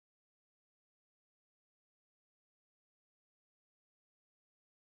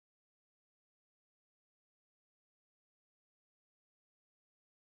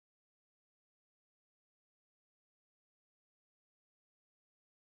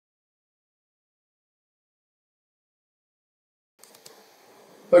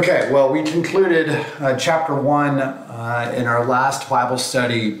Okay, well, we concluded chapter 1 in our last Bible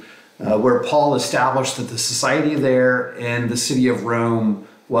study where Paul established that the society there in the city of Rome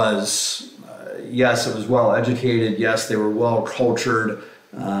was, yes, it was well educated, yes, they were well cultured,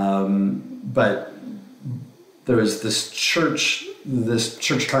 but there was this church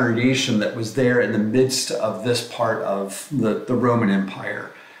congregation that was there in the midst of this part of the Roman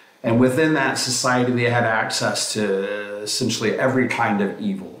Empire. And within that society, they had access to essentially every kind of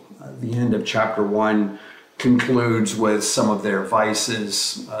evil. The end of chapter 1 concludes with some of their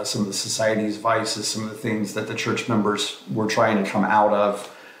vices, some of the society's vices, some of the things that the church members were trying to come out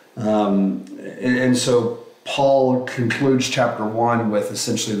of. And so Paul concludes chapter 1 with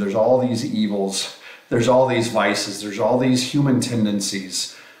essentially there's all these evils, there's all these vices, there's all these human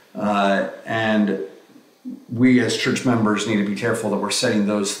tendencies, and we as church members need to be careful that we're setting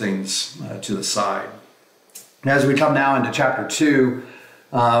those things to the side. And as we come now into chapter 2,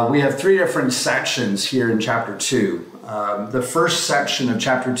 we have 3 different sections here in chapter 2. The first section of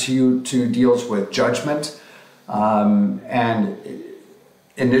chapter 2 deals with judgment, and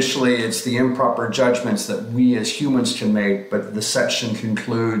initially it's the improper judgments that we as humans can make, but the section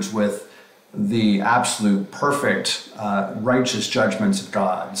concludes with the absolute perfect righteous judgments of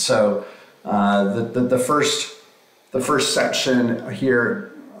God. So the first section here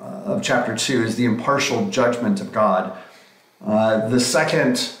of chapter 2 is the impartial judgment of God. The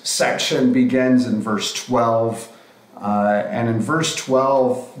second section begins in verse 12, and in verse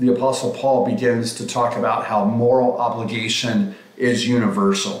 12, the Apostle Paul begins to talk about how moral obligation is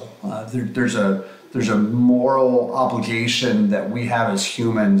universal. There's a moral obligation that we have as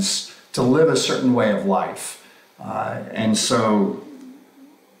humans to live a certain way of life, and so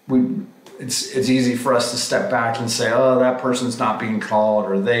it's easy for us to step back and say, oh, that person's not being called,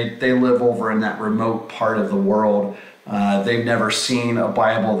 or they live over in that remote part of the world. They've never seen a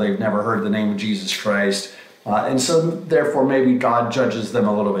Bible. They've never heard the name of Jesus Christ. And so therefore, maybe God judges them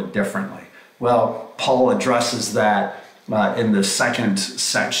a little bit differently. Well, Paul addresses that in the second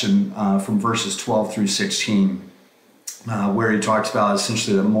section from verses 12 through 16, where he talks about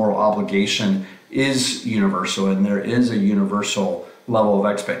essentially that moral obligation is universal, and there is a universal level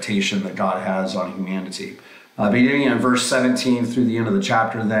of expectation that God has on humanity. Beginning in verse 17 through the end of the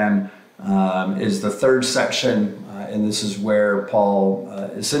chapter then is the third section, and this is where Paul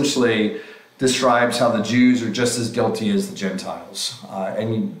essentially describes how the Jews are just as guilty as the Gentiles.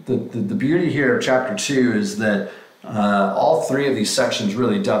 And the beauty here of chapter 2 is that all 3 of these sections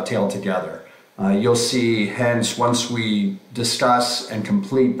really dovetail together. You'll see, hence, once we discuss and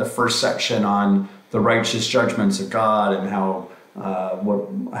complete the first section on the righteous judgments of God and how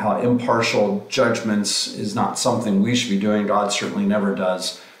impartial judgments is not something we should be doing. God certainly never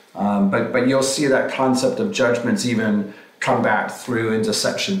does. But you'll see that concept of judgments even come back through into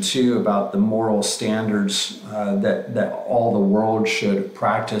section 2 about the moral standards that all the world should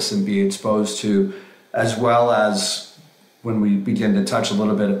practice and be exposed to, as well as when we begin to touch a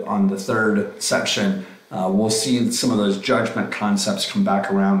little bit on the third section, we'll see some of those judgment concepts come back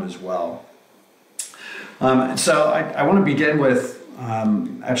around as well. So I want to begin with,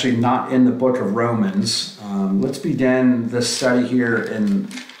 actually not in the book of Romans. Let's begin this study here in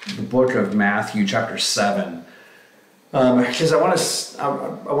the book of Matthew, chapter 7. Because I want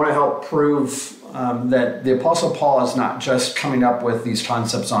to help prove that the Apostle Paul is not just coming up with these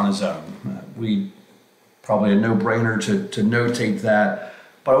concepts on his own. We probably a no-brainer to notate that.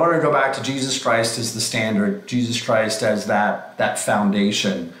 But I want to go back to Jesus Christ as the standard, Jesus Christ as that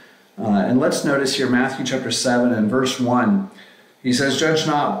foundation. And let's notice here, Matthew chapter 7 and verse 1, he says, "Judge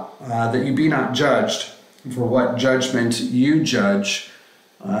not, that you be not judged, for what judgment you judge,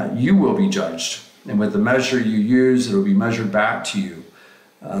 you will be judged. And with the measure you use, it will be measured back to you."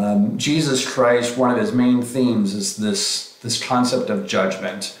 Jesus Christ, one of his main themes is this concept of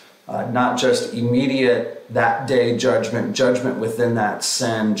judgment, not just immediate that day judgment within that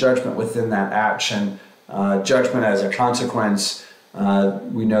sin, judgment within that action, judgment as a consequence.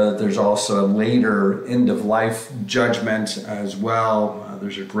 We know that there's also a later end-of-life judgment as well.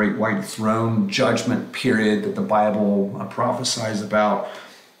 There's a great white throne judgment period that the Bible prophesies about.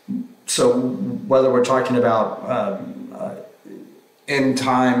 So whether we're talking about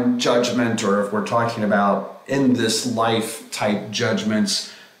end-time judgment or if we're talking about in-this-life type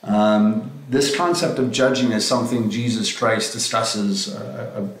judgments, this concept of judging is something Jesus Christ discusses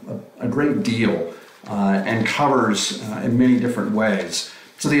a great deal. And covers in many different ways.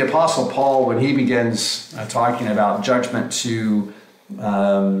 So the Apostle Paul, when he begins talking about judgment to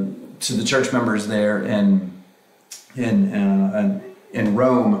the church members there in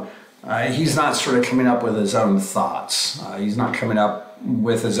Rome, he's not sort of coming up with his own thoughts. He's not coming up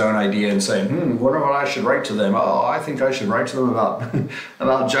with his own idea and saying, wonder what I should write to them. Oh, I think I should write to them about,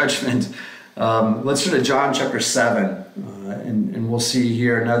 about judgment. Let's go to John chapter 7, and we'll see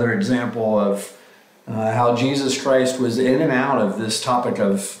here another example of how Jesus Christ was in and out of this topic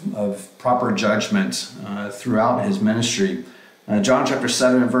of proper judgment throughout his ministry. John chapter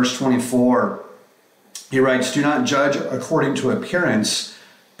 7 and verse 24, he writes, "Do not judge according to appearance,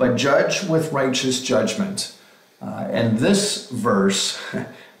 but judge with righteous judgment." And this verse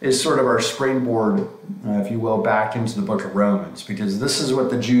is sort of our springboard, if you will, back into the book of Romans, because this is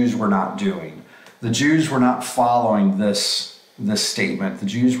what the Jews were not doing. The Jews were not following this statement. The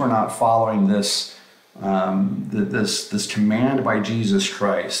Jews were not following this command by Jesus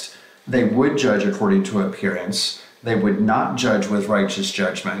Christ. They would judge according to appearance. They would not judge with righteous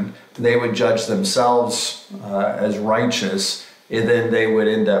judgment. They would judge themselves as righteous, and then they would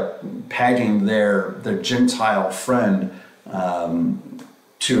end up pegging their Gentile friend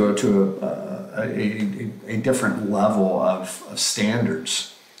to a different level of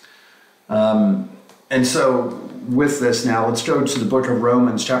standards. And so with this now, let's go to the book of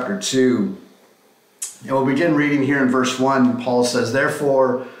Romans chapter 2. And we'll begin reading here in verse 1. Paul says,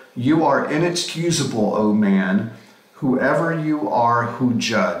 "Therefore you are inexcusable, O man, whoever you are who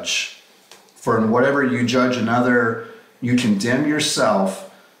judge. For in whatever you judge another, you condemn yourself,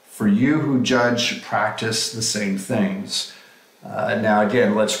 for you who judge practice the same things." Now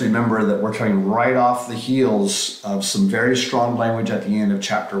again, let's remember that we're coming right off the heels of some very strong language at the end of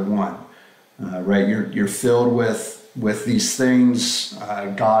chapter 1. Right, you're filled with these things.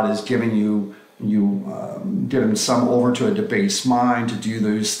 God is giving you given some over to a debased mind to do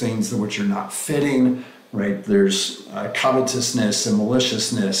those things that which are not fitting. Right, there's covetousness and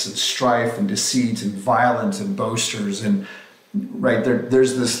maliciousness and strife and deceit and violence and boasters, and right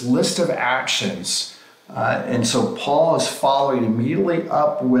there's this list of actions, and so Paul is following immediately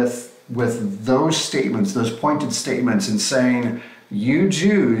up with those statements, those pointed statements, and saying, "You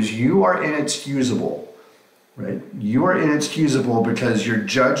Jews, you are inexcusable." Right, you are inexcusable because you're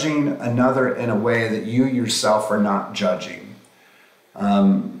judging another in a way that you yourself are not judging.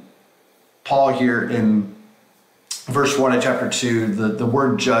 Paul here in verse 1 of chapter 2, the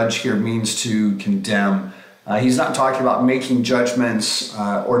word judge here means to condemn. He's not talking about making judgments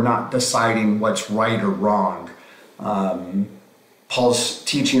or not deciding what's right or wrong. Paul's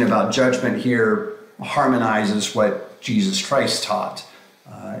teaching about judgment here harmonizes what Jesus Christ taught.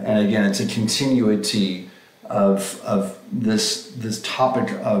 And again, it's a continuity of this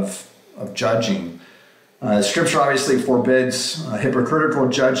topic of judging. Scripture obviously forbids hypocritical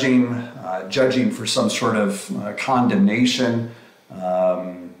judging, judging for some sort of condemnation,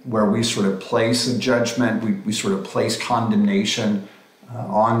 where we sort of place a judgment, we sort of place condemnation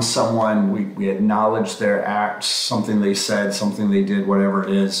on someone. We acknowledge their acts, something they said, something they did, whatever it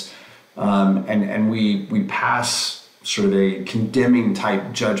is, and we pass sort of a condemning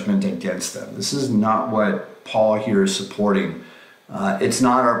type judgment against them. This is not what Paul here is supporting. It's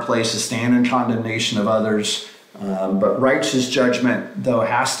not our place to stand in condemnation of others, but righteous judgment, though,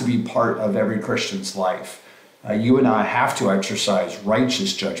 has to be part of every Christian's life. You and I have to exercise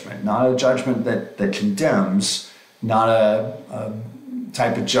righteous judgment, not a judgment that condemns, not a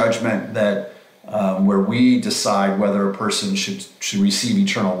type of judgment that where we decide whether a person should receive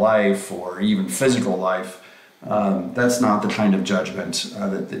eternal life or even physical life. That's not the kind of judgment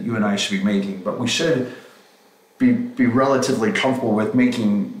that you and I should be making, but we should be relatively comfortable with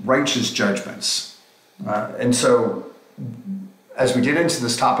making righteous judgments. And so as we get into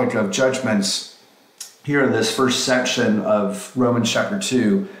this topic of judgments here in this first section of Romans chapter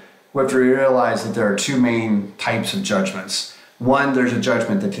 2, we have to realize that there are two main types of judgments. One, there's a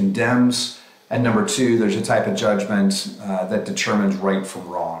judgment that condemns, and number two, there's a type of judgment that determines right from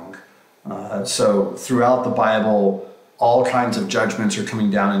wrong. So throughout the Bible, all kinds of judgments are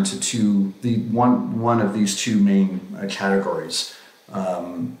coming down into one of these two main categories.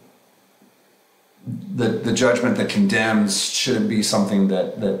 The judgment that condemns shouldn't be something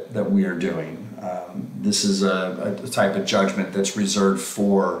that we are doing. This is a type of judgment that's reserved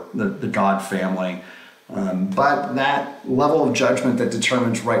for the God family. But that level of judgment that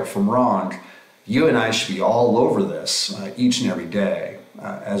determines right from wrong, you and I should be all over this each and every day.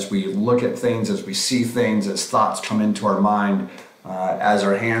 As we look at things, as we see things, as thoughts come into our mind, as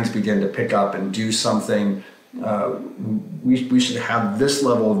our hands begin to pick up and do something, we should have this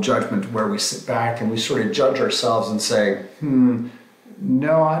level of judgment where we sit back and we sort of judge ourselves and say,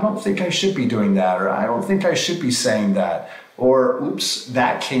 no, I don't think I should be doing that, or I don't think I should be saying that, or oops,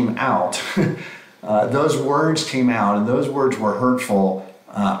 that came out. Those words came out, and those words were hurtful.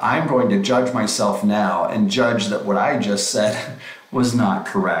 I'm going to judge myself now and judge that what I just said was not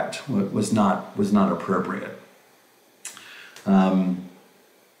correct, was not appropriate.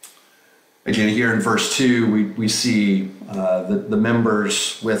 Again, here in verse 2, we see the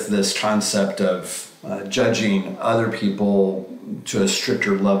members with this concept of judging other people to a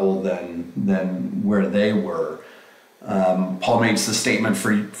stricter level than where they were. Paul makes the statement,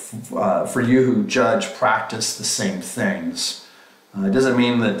 for you who judge, practice the same things. It doesn't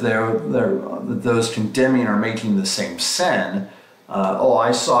mean that that those condemning are making the same sin.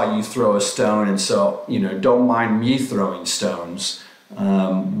 I saw you throw a stone, and so don't mind me throwing stones.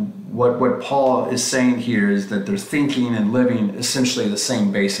 What Paul is saying here is that they're thinking and living essentially the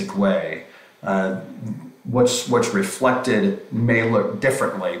same basic way. What's reflected may look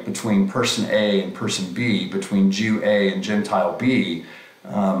differently between person A and person B, between Jew A and Gentile B,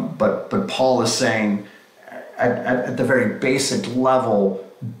 but Paul is saying at the very basic level,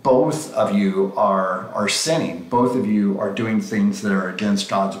 both of you are sinning. Both of you are doing things that are against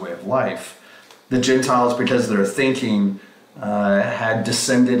God's way of life. The Gentiles, because their thinking had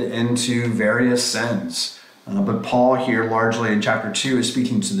descended into various sins. But Paul here, largely in chapter 2, is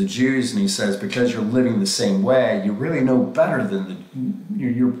speaking to the Jews, and he says, because you're living the same way, you really know better than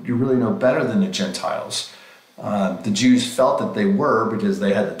you really know better than the Gentiles. The Jews felt that they were, because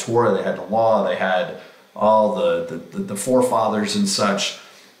they had the Torah, they had the law, they had all the forefathers and such.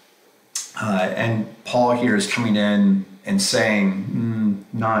 And Paul here is coming in and saying,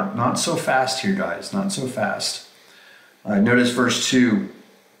 not so fast here, guys, not so fast. Notice verse 2.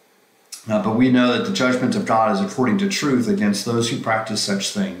 But we know that the judgment of God is according to truth against those who practice such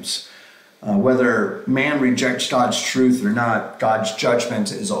things. Whether man rejects God's truth or not, God's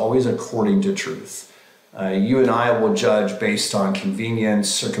judgment is always according to truth. You and I will judge based on convenience,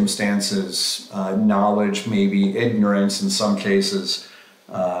 circumstances, knowledge, maybe ignorance in some cases.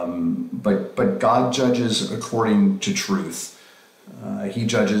 But God judges according to truth. He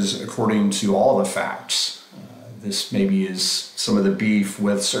judges according to all the facts. This maybe is some of the beef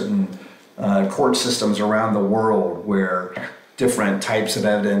with certain court systems around the world where different types of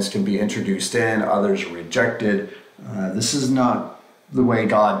evidence can be introduced in, others are rejected. This is not the way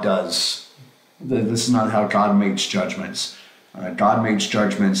God does. This is not how God makes judgments. God makes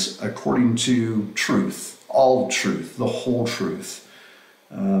judgments according to truth, all truth, the whole truth.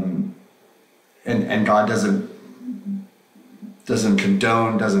 And God doesn't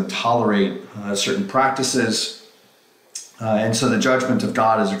condone, doesn't tolerate certain practices. And so the judgment of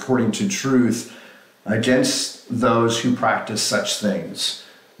God is according to truth against those who practice such things.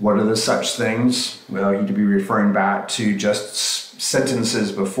 What are the such things? Well, you could be referring back to just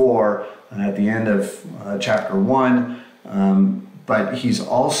sentences before at the end of chapter 1. But he's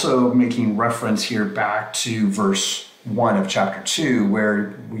also making reference here back to verse 1 of chapter 2,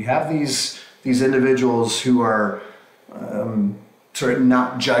 where we have these individuals who are sort of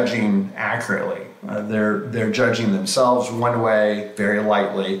not judging accurately. They're judging themselves one way very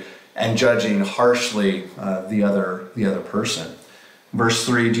lightly and judging harshly the other person. Verse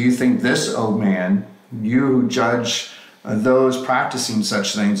 3, do you think this, O man, you who judge those practicing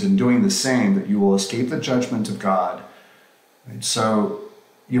such things and doing the same, that you will escape the judgment of God? Right? So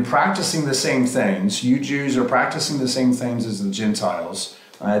you're practicing the same things. You Jews are practicing the same things as the Gentiles.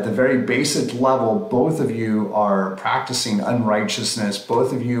 At the very basic level, both of you are practicing unrighteousness.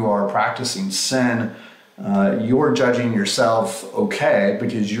 Both of you are practicing sin. You're judging yourself okay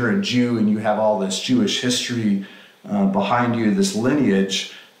because you're a Jew and you have all this Jewish history behind you, this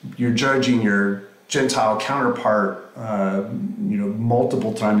lineage. You're judging your Gentile counterpart,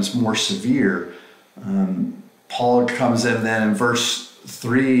 multiple times more severe. Paul comes in then in verse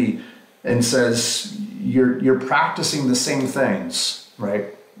 3 and says, you're practicing the same things.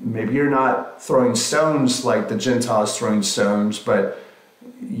 Right? Maybe you're not throwing stones like the Gentiles throwing stones, but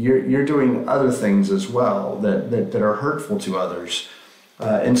you're doing other things as well that are hurtful to others.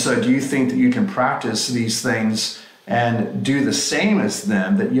 And so do you think that you can practice these things and do the same as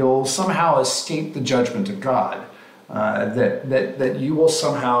them, that you'll somehow escape the judgment of God? That you will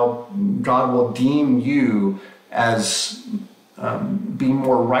somehow, God will deem you as being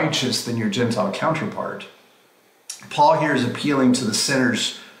more righteous than your Gentile counterpart? Paul here is appealing to the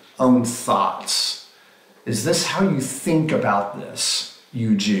sinner's own thoughts. Is this how you think about this,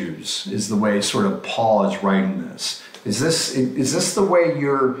 you Jews? Is the way sort of Paul is writing this? Is this the way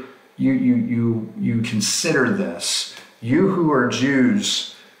you consider this? You who are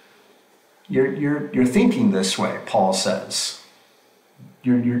Jews, you're thinking this way, Paul says.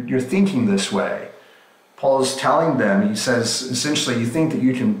 You're thinking this way. Paul is telling them, he says, essentially, you think that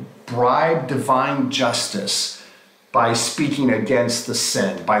you can bribe divine justice by speaking against the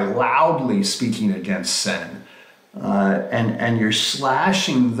sin, by loudly speaking against sin. And you're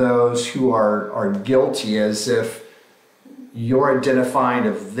slashing those who are guilty as if you're identifying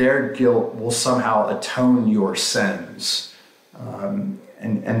if their guilt will somehow atone your sins.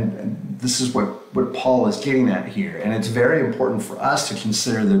 And this is what Paul is getting at here. And it's very important for us to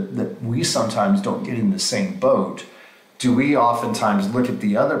consider that we sometimes don't get in the same boat. Do we oftentimes look at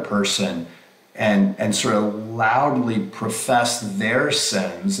the other person and sort of loudly profess their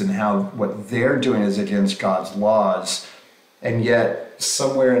sins and how what they're doing is against God's laws, and yet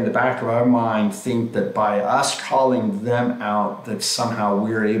somewhere in the back of our mind think that by us calling them out that somehow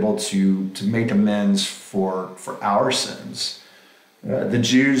we're able to make amends for our sins? The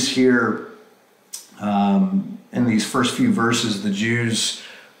Jews here, in these first few verses, the Jews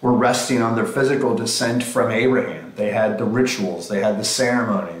were resting on their physical descent from Abraham. They had the rituals, they had the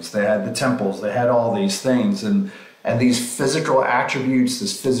ceremonies, they had the temples, they had all these things. And these physical attributes,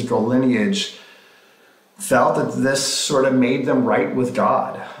 this physical lineage, felt that this sort of made them right with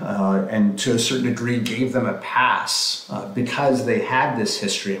God, and to a certain degree gave them a pass because they had this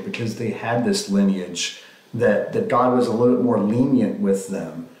history and because they had this lineage, that God was a little bit more lenient with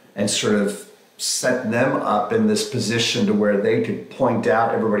them and sort of set them up in this position to where they could point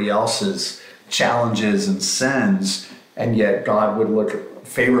out everybody else's challenges and sins, and yet God would look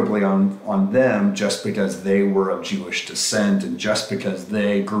favorably on them just because they were of Jewish descent and just because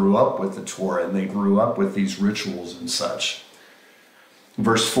they grew up with the Torah and they grew up with these rituals and such.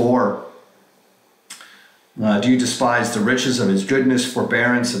 Verse 4, do you despise the riches of his goodness,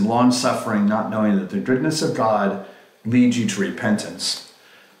 forbearance, and long-suffering, not knowing that the goodness of God leads you to repentance?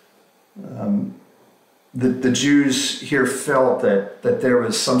 The Jews here felt that there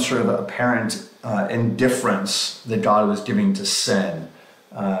was some sort of apparent indifference that God was giving to sin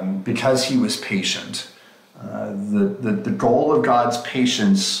because he was patient. The goal of God's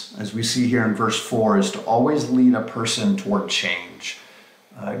patience, as we see here in verse 4, is to always lead a person toward change.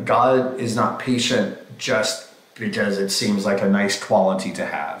 God is not patient just because it seems like a nice quality to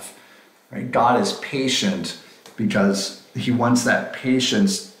have. Right? God is patient because he wants that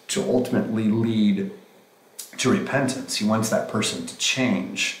patience to ultimately lead to repentance. He wants that person to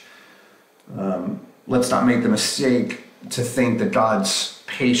change. Let's not make the mistake to think that God's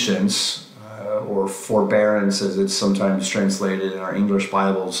patience, or forbearance as it's sometimes translated in our English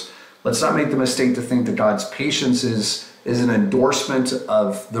Bibles, let's not make the mistake to think that God's patience is an endorsement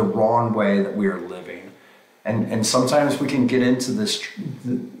of the wrong way that we are living. And sometimes we can get into this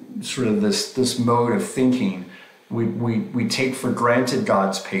mode of thinking. We take for granted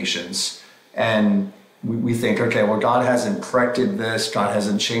God's patience, and we think, okay, well, God hasn't corrected this, God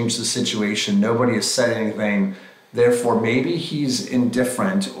hasn't changed the situation, nobody has said anything, therefore maybe he's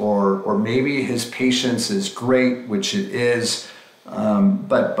indifferent, or maybe his patience is great, which it is,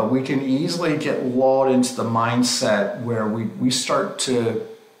 but we can easily get lulled into the mindset where we start to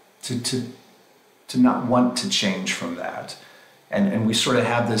not want to change from that, and we sort of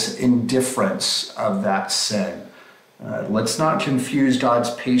have this indifference of that sin. Let's not confuse God's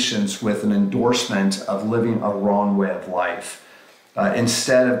patience with an endorsement of living a wrong way of life.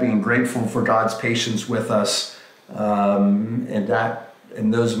 Instead of being grateful for God's patience with us, in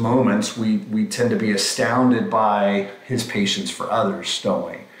those moments, we tend to be astounded by his patience for others, don't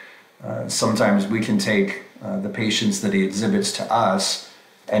we? Sometimes we can take the patience that he exhibits to us,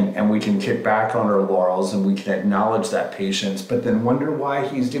 and we can kick back on our laurels and we can acknowledge that patience, but then wonder why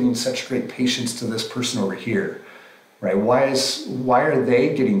he's giving such great patience to this person over here. Right? Why are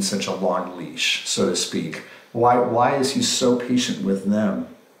they getting such a long leash, so to speak? Why is he so patient with them?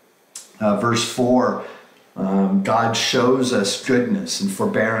 Verse 4, God shows us goodness and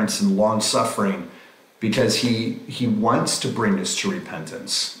forbearance and long-suffering because he wants to bring us to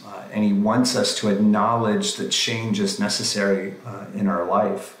repentance, and he wants us to acknowledge that change is necessary in our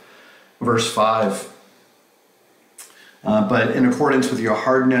life. Verse 5, but in accordance with your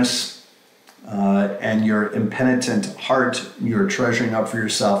hardness and your impenitent heart, you are treasuring up for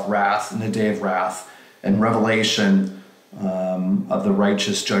yourself wrath in the day of wrath and revelation of the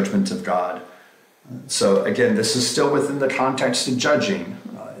righteous judgment of God. So again, this is still within the context of judging.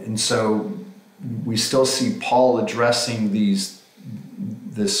 And so we still see Paul addressing this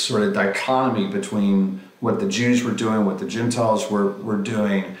sort of dichotomy between what the Jews were doing, what the Gentiles were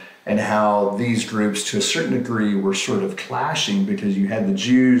doing, and how these groups to a certain degree were sort of clashing, because you had the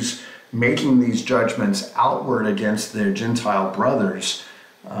Jews making these judgments outward against their Gentile brothers,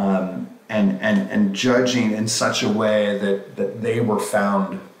 and judging in such a way that they were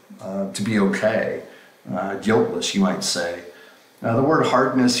found to be okay, guiltless, you might say. Now, the word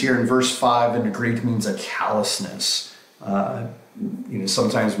hardness here in verse 5 in the Greek means a callousness.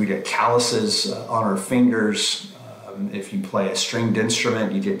 Sometimes we get calluses on our fingers. If you play a stringed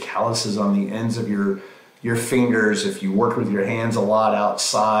instrument, you get calluses on the ends of your fingers. If you work with your hands a lot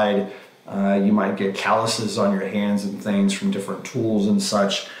outside, you might get calluses on your hands and things from different tools and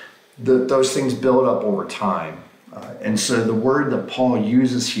such. Those things build up over time. And so the word that Paul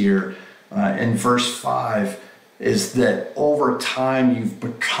uses here in verse 5 is that over time you've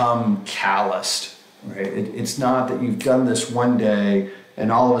become calloused. Right? It's not that you've done this one day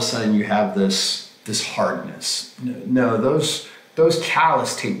and all of a sudden you have this hardness. No, those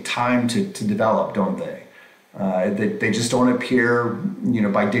callus take time to develop, don't they? They just don't appear,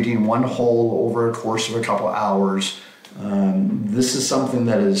 by digging one hole over a course of a couple hours. This is something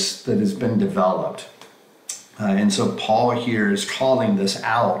that has been developed. And so Paul here is calling this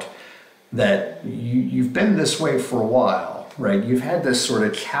out, that you've been this way for a while, right? You've had this sort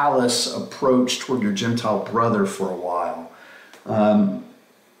of callous approach toward your Gentile brother for a while.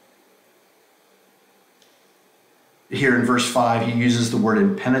 Here in verse 5, he uses the word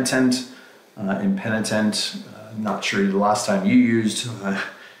impenitent. Not sure the last time you used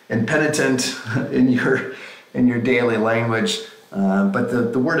impenitent in your daily language,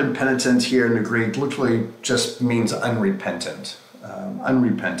 but the word impenitent here in the Greek literally just means unrepentant.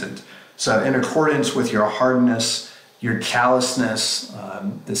 Unrepentant. So in accordance with your hardness, your callousness,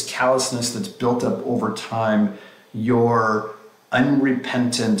 this callousness that's built up over time, your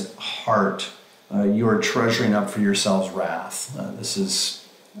unrepentant heart, you are treasuring up for yourselves wrath. This is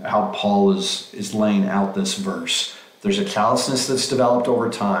how Paul is laying out this verse. There's a callousness that's developed over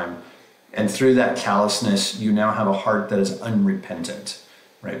time, and through that callousness, you now have a heart that is unrepentant,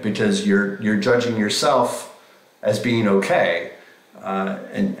 right? Because you're judging yourself as being okay,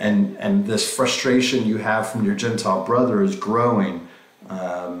 and this frustration you have from your Gentile brother is growing,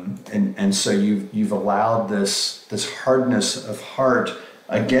 and so you've allowed this hardness of heart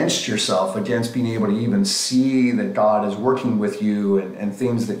against yourself, against being able to even see that God is working with you and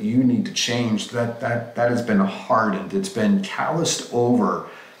things that you need to change. That has been hardened. It's been calloused over,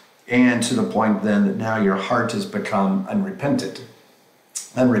 and to the point then that now your heart has become unrepentant.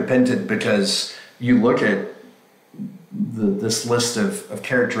 Unrepentant because you look at this list of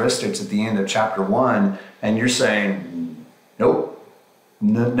characteristics at the end of chapter 1, and you're saying, nope,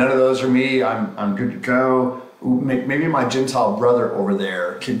 none of those are me. I'm good to go. Maybe my Gentile brother over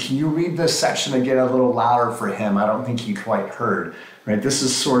there. Can you read this section again a little louder for him? I don't think he quite heard. Right? This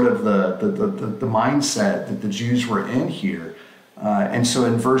is sort of the mindset that the Jews were in here. And so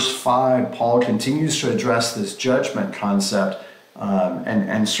in verse 5, Paul continues to address this judgment concept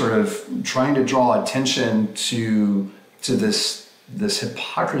and sort of trying to draw attention to this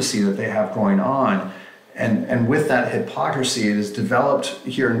hypocrisy that they have going on. And with that hypocrisy, it is developed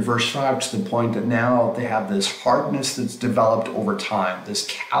here in verse 5 to the point that now they have this hardness that's developed over time, this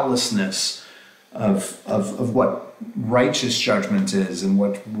callousness of what righteous judgment is and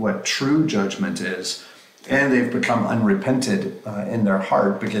what true judgment is. And they've become unrepented in their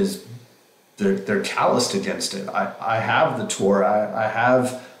heart because they're calloused against it. I have the Torah. I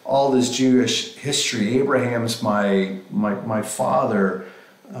have all this Jewish history. Abraham's my father.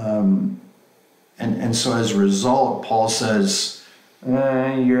 And so as a result, Paul says,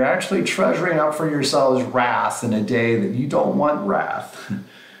 you're actually treasuring up for yourselves wrath in a day that you don't want wrath.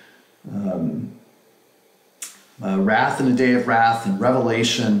 Wrath in a day of wrath and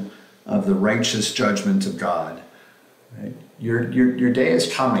revelation of the righteous judgment of God. Right? Your day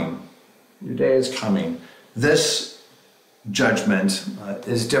is coming. Your day is coming. This judgment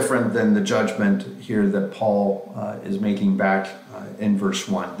is different than the judgment here that Paul is making back in verse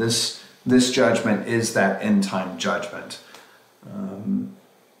 1. This judgment is that end-time judgment.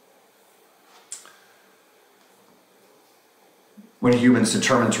 When humans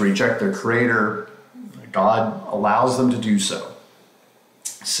determine to reject their Creator, God allows them to do so.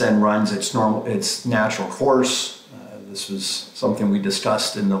 Sin runs its natural course. This was something we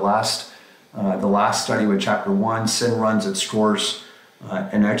discussed in the last study with chapter 1. Sin runs its course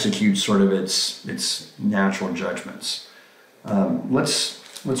and executes sort of its natural judgments.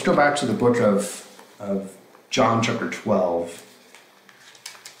 Let's go back to the book of John chapter 12.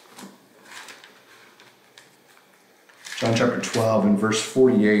 John chapter 12 and verse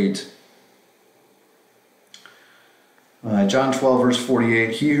 48. John 12 verse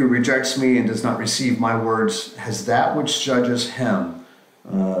 48, he who rejects me and does not receive my words has that which judges him.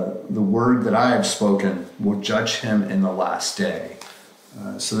 The word that I have spoken will judge him in the last day.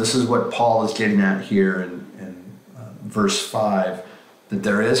 So this is what Paul is getting at here in verse 5, that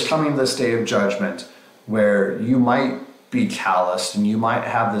there is coming this day of judgment where you might be calloused, and you might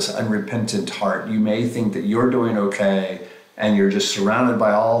have this unrepentant heart. You may think that you're doing okay, and you're just surrounded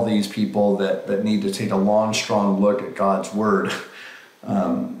by all these people that need to take a long, strong look at God's word.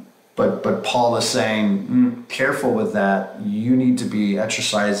 But Paul is saying, careful with that. You need to be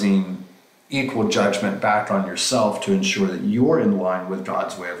exercising equal judgment back on yourself to ensure that you're in line with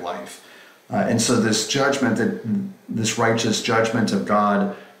God's way of life. And so this judgment, this righteous judgment of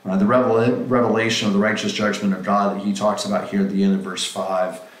God, the revelation of the righteous judgment of God that he talks about here at the end of verse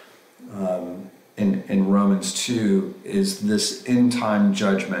 5 in Romans 2 is this end-time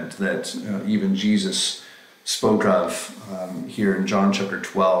judgment that even Jesus spoke of here in John chapter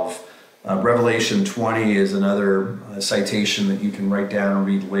 12. Revelation 20 is another citation that you can write down and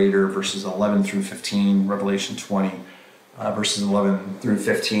read later, verses 11 through 15. Revelation 20, verses 11 through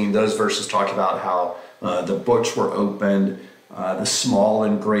 15. Those verses talk about how the books were opened, the small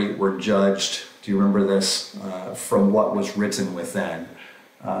and great were judged. Do you remember this? From what was written within.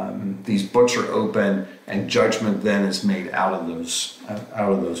 These books are open, and judgment then is made out of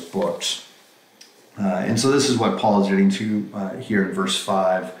those books. And so this is what Paul is getting to here in verse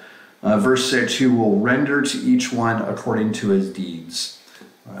 5. Verse 6, who will render to each one according to his deeds.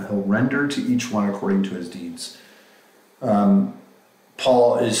 He'll render to each one according to his deeds.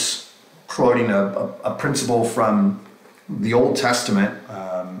 Paul is quoting a principle from the Old Testament.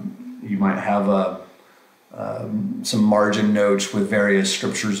 You might have some margin notes with various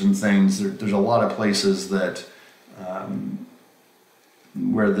scriptures and things. There's a lot of places that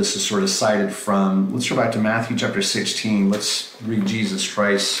where this is sort of cited from. Let's go back to Matthew chapter 16. Let's read Jesus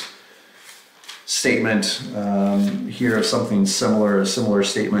Christ's statement here of something similar, a similar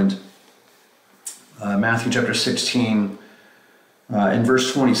statement. Matthew chapter 16, in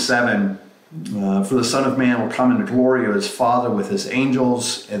verse 27, for the Son of Man will come in the glory of his Father with his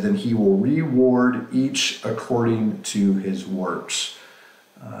angels, and then he will reward each according to his works.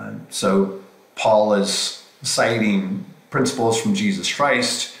 So Paul is citing principles from Jesus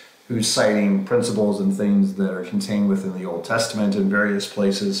Christ, who's citing principles and things that are contained within the Old Testament in various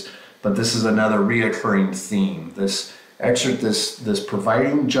places. But this is another reoccurring theme. This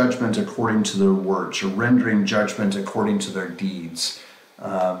providing judgment according to their works, or rendering judgment according to their deeds.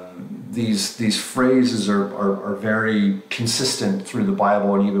 These phrases are very consistent through the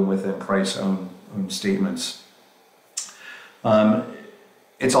Bible and even within Christ's own statements.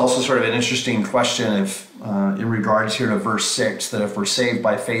 It's also sort of an interesting question if, in regards here to verse 6, that if we're saved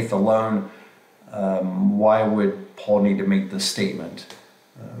by faith alone, why would Paul need to make this statement?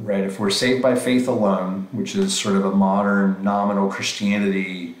 Right? If we're saved by faith alone, which is sort of a modern nominal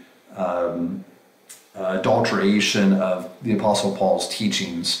Christianity adulteration of the Apostle Paul's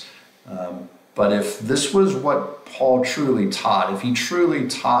teachings. But if this was what Paul truly taught, if he truly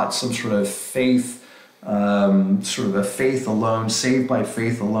taught some sort of faith, sort of a faith alone, saved by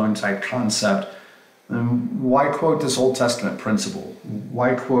faith alone type concept, then why quote this Old Testament principle?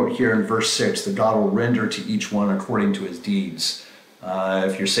 Why quote here in verse 6 that God will render to each one according to his deeds?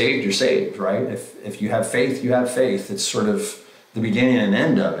 If you're saved, you're saved, right? If you have faith, you have faith. It's sort of the beginning and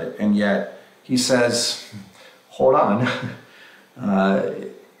end of it. And yet he says, hold on.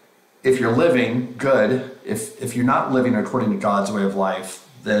 If you're living, good. If you're not living according to God's way of life,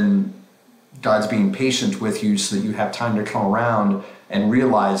 then God's being patient with you so that you have time to come around and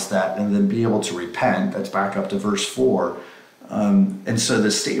realize that and then be able to repent. That's back up to verse 4. And so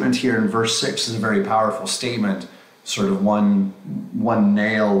the statement here in verse 6 is a very powerful statement, sort of one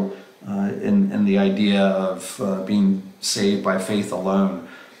nail in the idea of being saved by faith alone.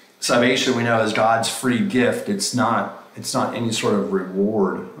 Salvation, we know, is God's free gift. It's not any sort of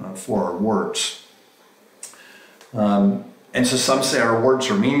reward for our works. And so some say our works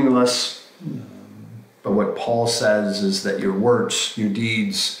are meaningless, but what Paul says is that your works, your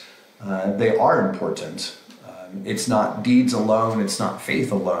deeds, they are important. It's not deeds alone, it's not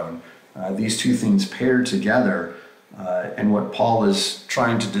faith alone. These two things paired together, and what Paul is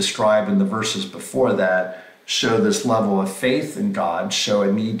trying to describe in the verses before that show this level of faith in God, show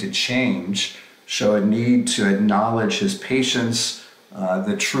a need to change, show a need to acknowledge his patience,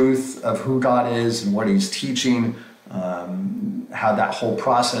 the truth of who God is and what he's teaching, how that whole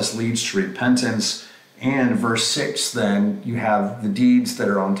process leads to repentance. And verse 6, then, you have the deeds that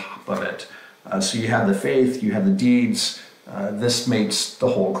are on top of it. So you have the faith, you have the deeds. This makes the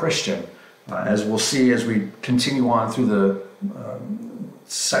whole Christian. As we'll see as we continue on through the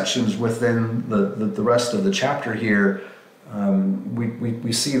sections within the rest of the chapter here,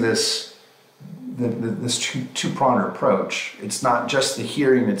 we see this two-pronged approach. It's not just the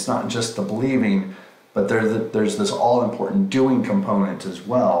hearing, it's not just the believing, but there's this all-important doing component as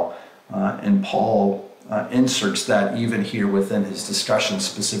well. And Paul inserts that even here within his discussion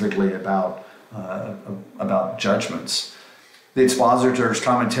specifically about judgments. The expositor's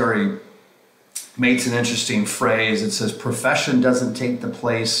commentary makes an interesting phrase. It says, profession doesn't take the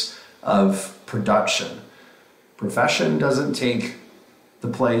place of production. Profession doesn't take the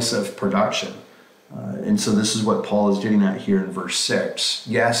place of production. And so this is what Paul is getting at here in verse 6.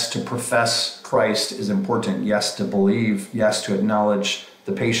 Yes, to profess Christ is important. Yes, to believe. Yes, to acknowledge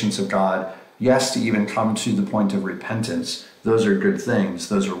the patience of God. Yes, to even come to the point of repentance. Those are good things.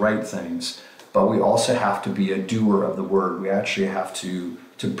 Those are right things. But we also have to be a doer of the word. We actually have to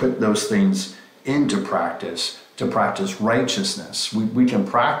put those things into practice, to practice righteousness. We can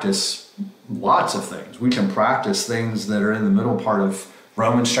practice lots of things. We can practice things that are in the middle part of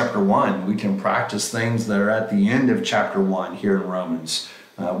Romans chapter 1. We can practice things that are at the end of chapter 1 here in Romans.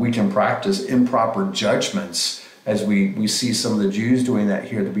 We can practice improper judgments as we see some of the Jews doing that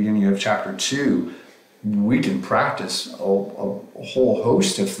here at the beginning of chapter 2. We can practice a whole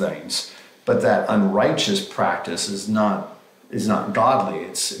host of things, but that unrighteous practice is not godly.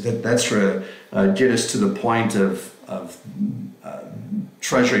 That's to get us to the point of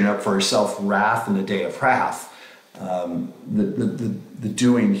treasuring up for ourselves wrath in the day of wrath. The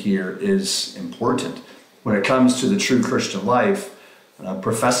doing here is important. When it comes to the true Christian life,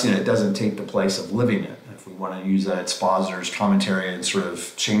 professing it doesn't take the place of living it. If we want to use that expositor's commentary and sort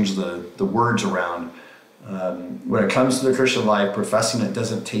of change the words around, when it comes to the Christian life, professing it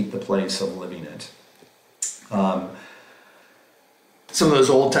doesn't take the place of living it. Some of those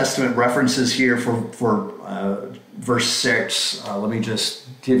Old Testament references here for verse 6, let me just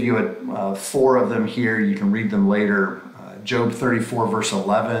give you 4 of them here. You can read them later. Job 34 verse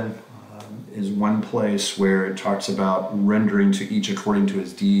 11 is one place where it talks about rendering to each according to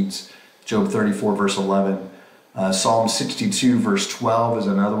his deeds. Job 34 verse 11. Psalm 62 verse 12 is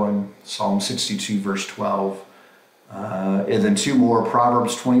another one. Psalm 62 verse 12. And then 2 more,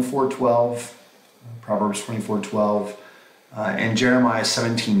 Proverbs 24:12. Proverbs 24:12. And Jeremiah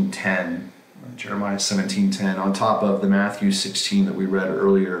 17:10. Jeremiah 17:10 on top of the Matthew 16 that we read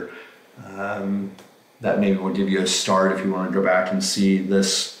earlier. That maybe will give you a start if you want to go back and see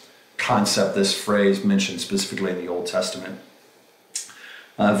this concept, this phrase mentioned specifically in the Old Testament.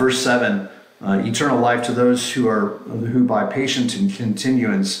 Verse 7, eternal life to those who by patience and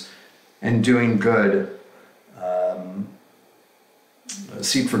continuance and doing good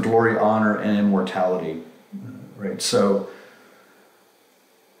seek for glory, honor, and immortality. Right, so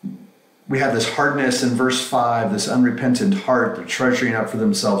we have this hardness in verse 5, this unrepentant heart. They're treasuring up for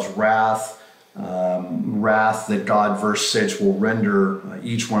themselves wrath that God, verse 6, will render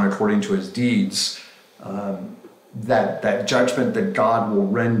each one according to his deeds. That judgment that God will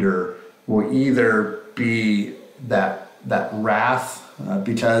render will either be that wrath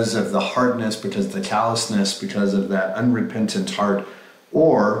because of the hardness, because of the callousness, because of that unrepentant heart,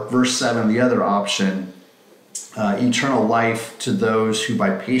 or, verse 7, the other option, eternal life to those who by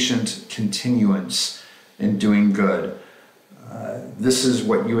patient continuance in doing good. This is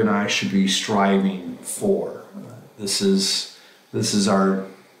what you and I should be striving for. This is our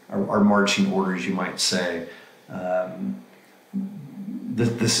marching orders, you might say.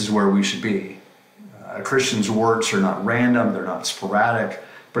 This is where we should be. A Christian's works are not random, they're not sporadic,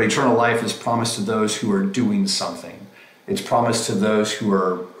 but eternal life is promised to those who are doing something. It's promised to those who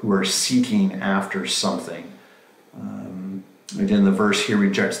are seeking after something. Again, the verse here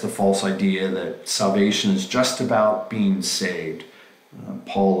rejects the false idea that salvation is just about being saved.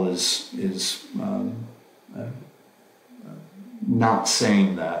 Paul is not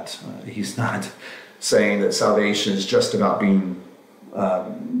saying that. He's not saying that salvation is just about being,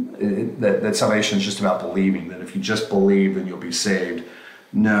 that salvation is just about believing, that if you just believe, then you'll be saved.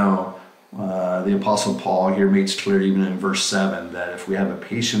 No. The Apostle Paul here makes clear, even in verse 7, that if we have a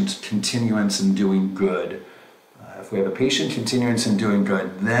patient continuance in doing good, if we have a patient continuance in doing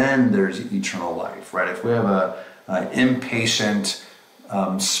good, then there's eternal life, right? If we have an impatient,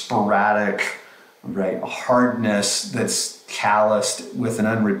 sporadic, right, hardness that's calloused with an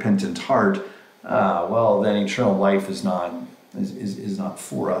unrepentant heart, well, then eternal life is not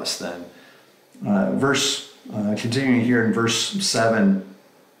for us. Then, continuing here in verse 7.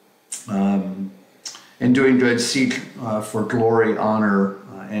 In doing good, seek for glory, honor,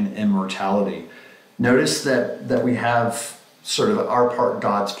 and immortality. Notice that we have sort of our part,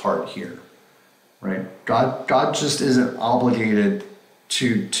 God's part here, right? God just isn't obligated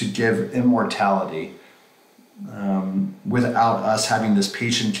to give immortality without us having this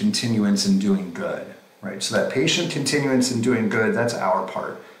patient continuance in doing good, right? So that patient continuance in doing good, that's our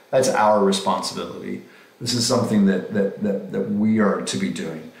part. That's our responsibility. This is something that we are to be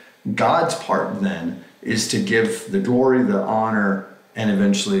doing. God's part then is to give the glory, the honor, and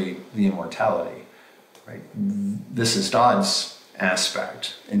eventually the immortality. Right? This is Dowd's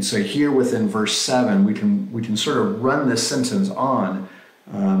aspect. And so here within verse 7, we can sort of run this sentence on,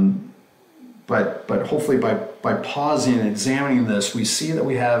 but hopefully by pausing and examining this, we see that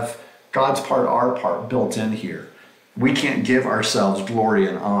we have God's part, our part built in here. We can't give ourselves glory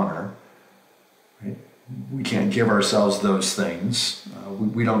and honor. Right? We can't give ourselves those things.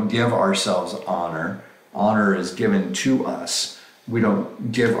 We don't give ourselves honor. Honor is given to us. We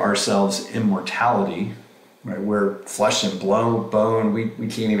don't give ourselves immortality. Right? We're flesh and bone. We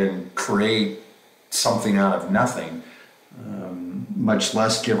can't even create something out of nothing, much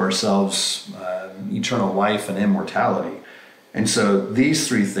less give ourselves eternal life and immortality. And so these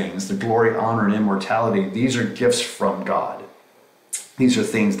three things, the glory, honor, and immortality, these are gifts from God. These are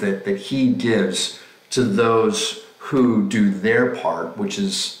things that he gives to those who do their part, which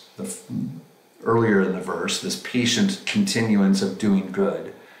is earlier in the verse, this patient continuance of doing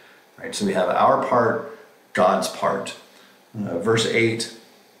good. Right? So we have our part, God's part. Verse 8,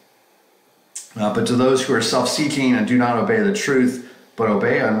 but to those who are self-seeking and do not obey the truth, but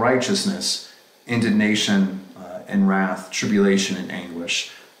obey unrighteousness, indignation and wrath, tribulation and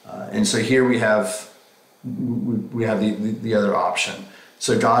anguish. And so here we have the other option.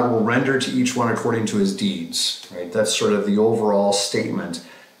 So God will render to each one according to his deeds. Right? That's sort of the overall statement.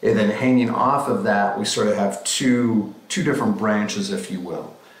 And then hanging off of that, we sort of have two different branches, if you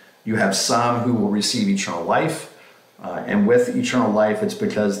will. You have some who will receive eternal life, and with eternal life, it's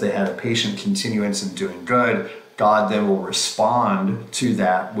because they had a patient continuance in doing good. God then will respond to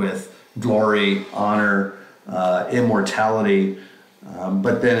that with glory, honor, immortality.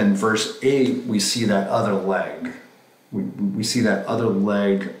 But then in verse 8, we see that other leg. We see that other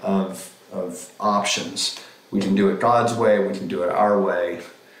leg of options. We can do it God's way. We can do it our way.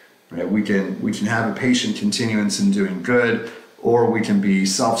 Right? We can have a patient continuance in doing good, or we can be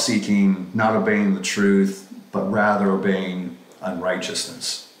self-seeking, not obeying the truth, but rather obeying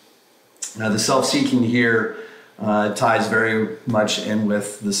unrighteousness. Now, the self-seeking here ties very much in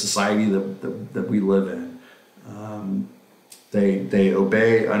with the society that we live in. They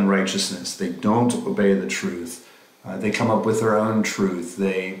obey unrighteousness. They don't obey the truth. They come up with their own truth.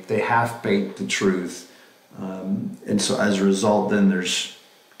 They half-bake the truth. And so as a result, then there's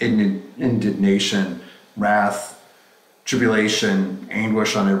indignation, wrath, tribulation,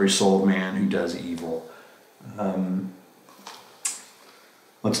 anguish on every soul of man who does evil.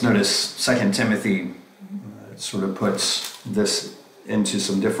 Let's notice 2 Timothy sort of puts this into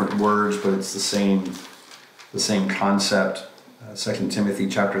some different words, but it's the same concept. 2 Timothy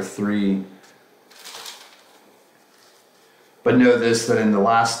chapter 3. But know this, that in the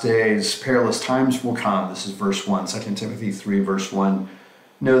last days perilous times will come. This is verse 1, 2 Timothy 3, verse 1.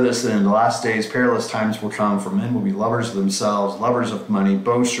 Know this, that in the last days perilous times will come, for men will be lovers of themselves, lovers of money,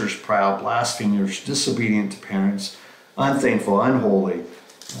 boasters, proud, blasphemers, disobedient to parents, unthankful, unholy,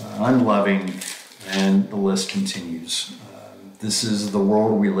 unloving, and the list continues. This is the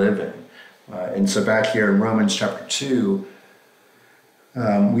world we live in. And so back here in Romans chapter 2,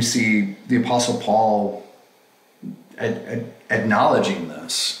 we see the Apostle Paul acknowledging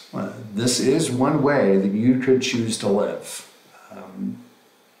this. This is one way that you could choose to live.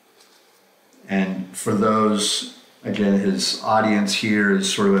 And for those, again, his audience here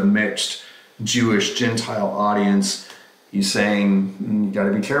is sort of a mixed Jewish Gentile audience. He's saying, you got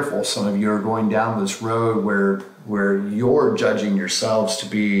to be careful. Some of you are going down this road where you're judging yourselves to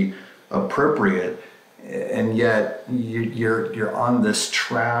be appropriate, and yet you're on this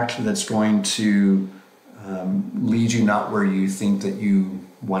track that's going to lead you not where you think that you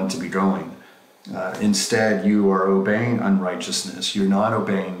want to be going. Instead, you are obeying unrighteousness. You're not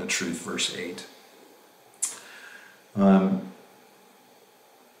obeying the truth, verse 8.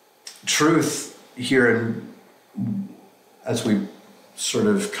 Truth here, as we sort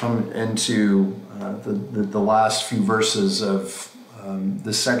of come into the last few verses of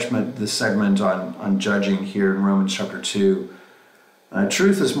this segment on judging here in Romans chapter 2,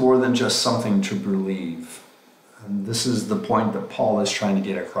 truth is more than just something to believe. And this is the point that Paul is trying to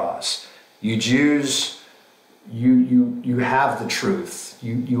get across. You Jews, you have the truth.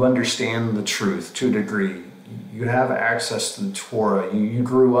 You understand the truth to a degree. You have access to the Torah. You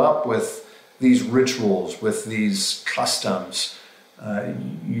grew up with these rituals, with these customs.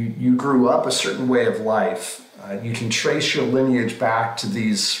 You grew up a certain way of life. You can trace your lineage back to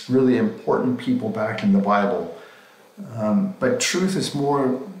these really important people back in the Bible. But truth is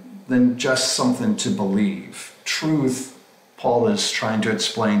more than just something to believe. Truth, Paul is trying to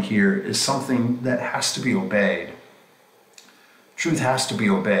explain here, is something that has to be obeyed. Truth has to be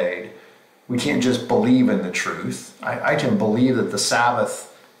obeyed. We can't just believe in the truth. I can believe that the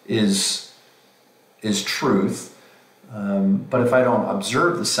Sabbath is truth, but if I don't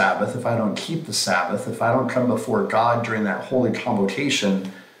observe the Sabbath, if I don't keep the Sabbath, if I don't come before God during that holy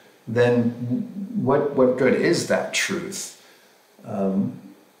convocation, then what good is that truth?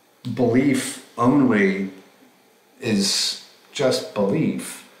 Belief only is just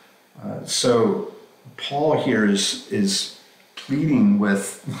belief. So Paul here is pleading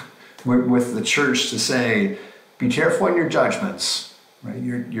with the church to say, be careful in your judgments. Right?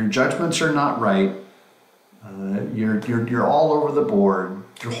 Your judgments are not right. You're all over the board.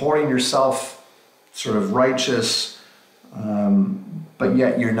 You're holding yourself sort of righteous, but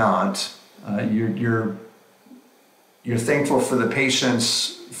yet you're not. You're thankful for the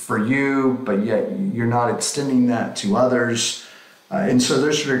patience for you, but yet you're not extending that to others. And so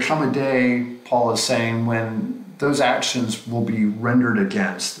there's going to come a day, Paul is saying, when those actions will be rendered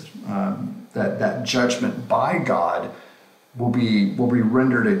against. That judgment by God will be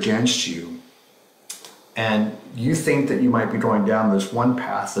rendered against you. And you think that you might be going down this one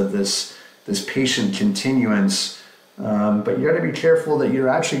path of this patient continuance, but you got to be careful that you're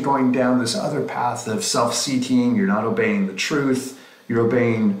actually going down this other path of self-seeking. You're not obeying the truth. You're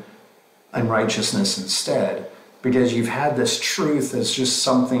obeying unrighteousness instead, because you've had this truth as just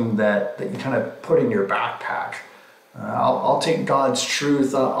something that you kind of put in your backpack. I'll take God's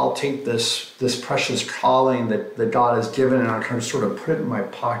truth. I'll take this precious calling that God has given, and I'll kind of sort of put it in my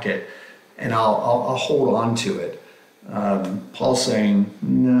pocket, and I'll hold on to it. Paul's saying,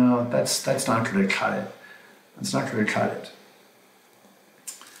 no, that's not going to cut it. That's not going to cut it.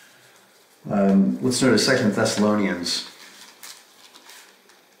 Let's go to 2 Thessalonians.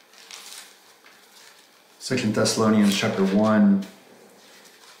 2 Thessalonians chapter 1.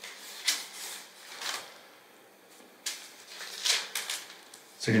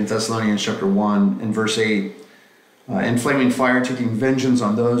 Second Thessalonians chapter 1 and verse 8. In flaming fire, taking vengeance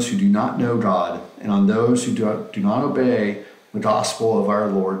on those who do not know God and on those who do not obey the gospel of our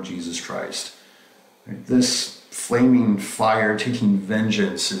Lord Jesus Christ. This flaming fire, taking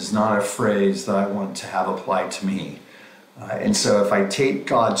vengeance, is not a phrase that I want to have applied to me. And so if I take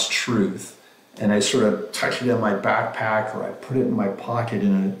God's truth and I sort of tuck it in my backpack, or I put it in my pocket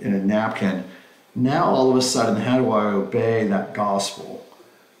in a napkin, now all of a sudden, how do I obey that gospel?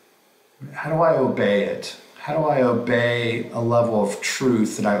 How do I obey it? How do I obey a level of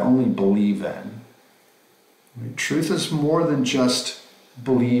truth that I only believe in? Truth is more than just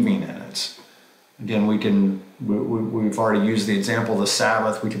believing in it. Again, we've already used the example of the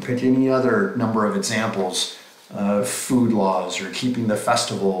Sabbath. We can pick any other number of examples, food laws, or keeping the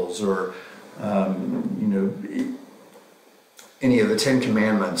festivals, or any of the 10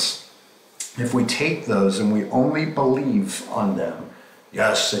 Commandments. If we take those and we only believe on them,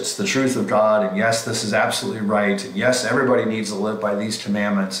 yes, it's the truth of God, and yes, this is absolutely right, and yes, everybody needs to live by these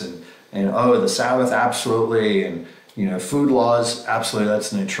commandments, and the Sabbath, absolutely, and food laws, absolutely,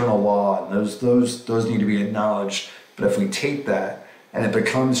 that's an eternal law, and those need to be acknowledged. But if we take that and it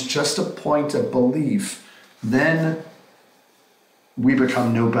becomes just a point of belief, then we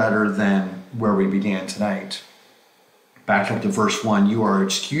become no better than where we began tonight. Back up to verse 1, you are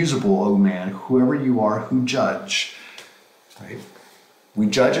excusable, O man, whoever you are who judge. Right? We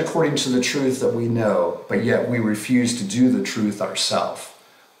judge according to the truth that we know, but yet we refuse to do the truth ourselves.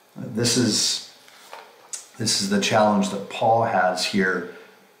 This is the challenge that Paul has here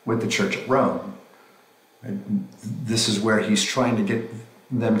with the church at Rome. This is where he's trying to get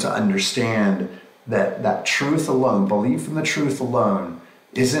them to understand that truth alone, belief in the truth alone,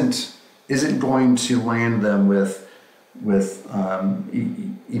 isn't going to land them with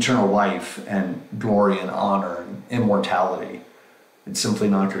eternal life and glory and honor and immortality. It's simply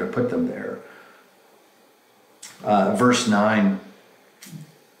not going to put them there. Verse 9,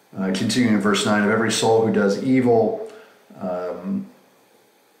 continuing in verse 9, of every soul who does evil, of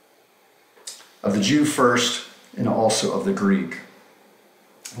the Jew first, and also of the Greek.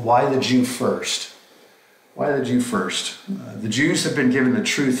 Why the Jew first? Why the Jew first? The Jews have been given the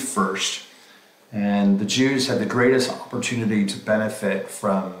truth first, and the Jews had the greatest opportunity to benefit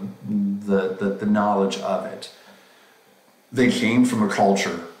from the knowledge of it. They came from a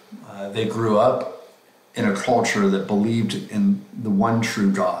culture. They grew up in a culture that believed in the one true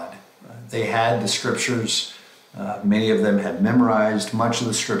God. They had the scriptures. Many of them had memorized much of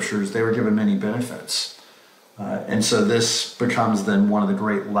the scriptures. They were given many benefits. And so this becomes then one of the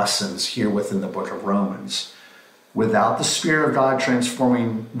great lessons here within the book of Romans. Without the Spirit of God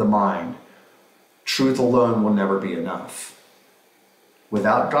transforming the mind, truth alone will never be enough.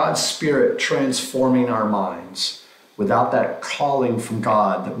 Without God's Spirit transforming our minds, without that calling from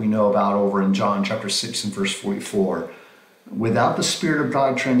God that we know about over in John chapter 6 and verse 44, without the Spirit of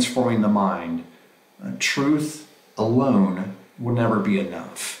God transforming the mind, truth alone will never be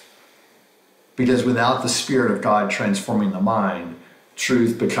enough. Because without the Spirit of God transforming the mind,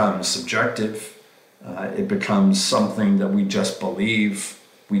 truth becomes subjective. It becomes something that we just believe.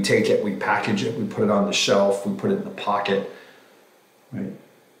 We take it, we package it, we put it on the shelf, we put it in the pocket. Right?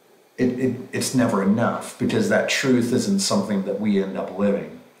 It's never enough, because that truth isn't something that we end up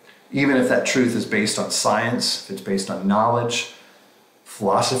living. Even if that truth is based on science, if it's based on knowledge,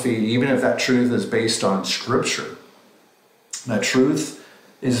 philosophy, even if that truth is based on scripture, that truth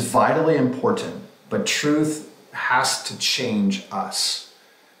is vitally important, but truth has to change us.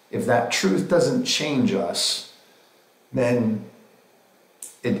 If that truth doesn't change us, then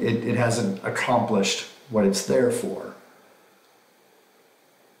it hasn't accomplished what it's there for.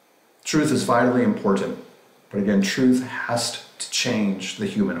 Truth is vitally important, but again, truth has to change the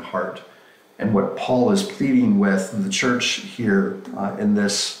human heart. And what Paul is pleading with the church here in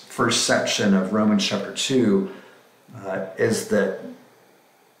this first section of Romans chapter 2 is that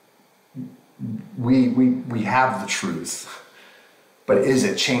we have the truth, but is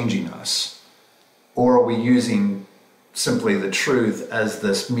it changing us? Or are we using simply the truth as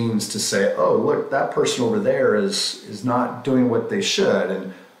this means to say, oh, look, that person over there is not doing what they should,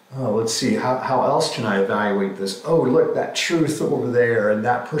 and oh, let's see, how else can I evaluate this? Oh, look, that truth over there and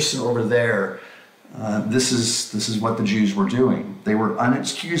that person over there. This is what the Jews were doing. They were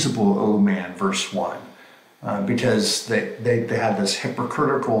unexcusable, oh man, verse 1, because they had this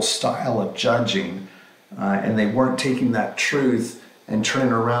hypocritical style of judging, and they weren't taking that truth and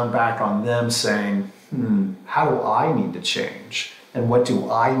turning around back on them saying, how do I need to change? And what do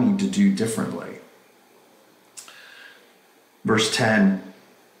I need to do differently? Verse 10,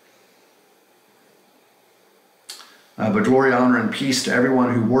 but glory, honor, and peace to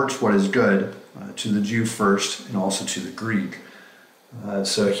everyone who works what is good, to the Jew first and also to the Greek.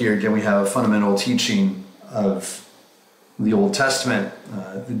 So here again we have a fundamental teaching of the Old Testament.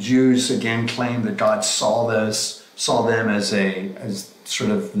 The Jews again claim that God saw them as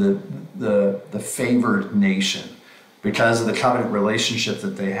sort of the favored nation because of the covenant relationship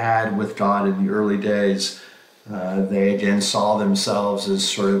that they had with God in the early days. They again saw themselves as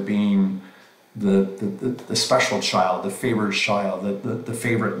sort of being the special child, the favored child, the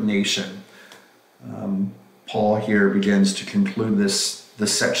favorite nation. Paul here begins to conclude this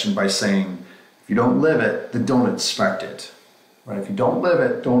section by saying, if you don't live it, then don't expect it. Right? If you don't live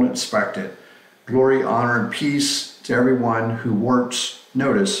it, don't expect it. Glory, honor, and peace to everyone who works,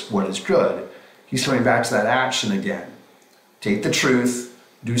 notice, what is good. He's coming back to that action again. Take the truth,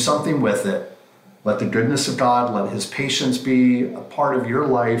 do something with it. Let the goodness of God, let his patience be a part of your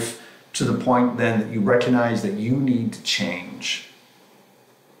life to the point then that you recognize that you need to change.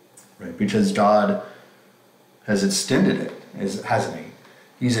 Right? Because God has extended it, hasn't he?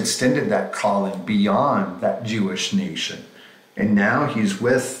 He's extended that calling beyond that Jewish nation. And now he's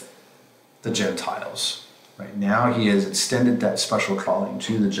with the Gentiles. Right? Now he has extended that special calling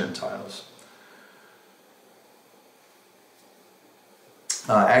to the Gentiles.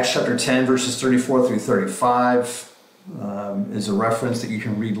 Acts chapter 10, verses 34 through 35 is a reference that you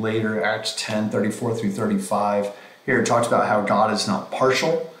can read later. Acts 10, 34 through 35. Here it talks about how God is not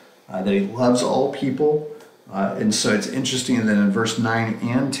partial, that he loves all people. And so it's interesting that in verse 9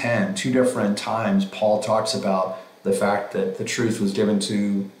 and 10, two different times, Paul talks about the fact that the truth was given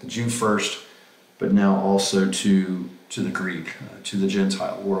to the Jew first, but now also to the Greek, to the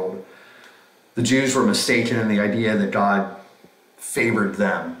Gentile world. The Jews were mistaken in the idea that God favored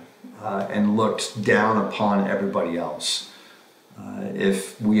them and looked down upon everybody else.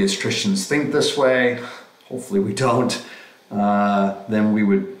 If we as Christians think this way, hopefully we don't, then we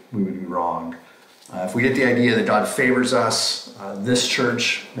would be wrong. If we get the idea that God favors us, this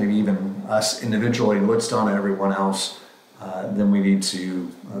church, maybe even us individually, looks down at everyone else, then we need to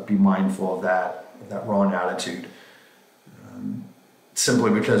be mindful of that wrong attitude.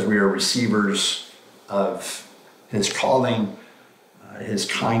 Simply because we are receivers of his calling, his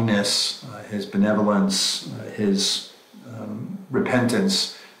kindness, his benevolence, his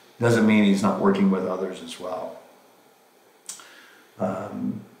repentance, doesn't mean he's not working with others as well.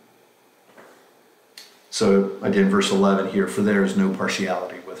 So again, verse 11 here, for there is no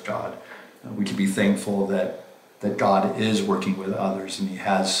partiality with God. We can be thankful that God is working with others and he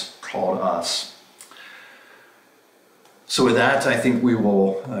has called us. So with that, I think we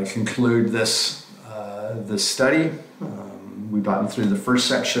will conclude this study. We've gotten through the first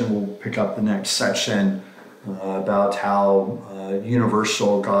section. We'll pick up the next section about how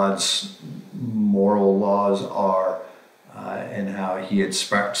universal God's moral laws are, and how he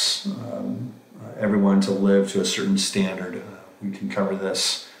expects everyone to live to a certain standard. We can cover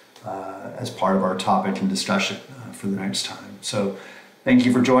this as part of our topic and discussion for the next time. So thank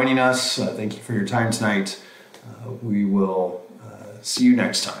you for joining us. Thank you for your time tonight. We will see you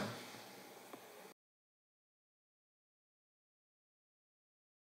next time.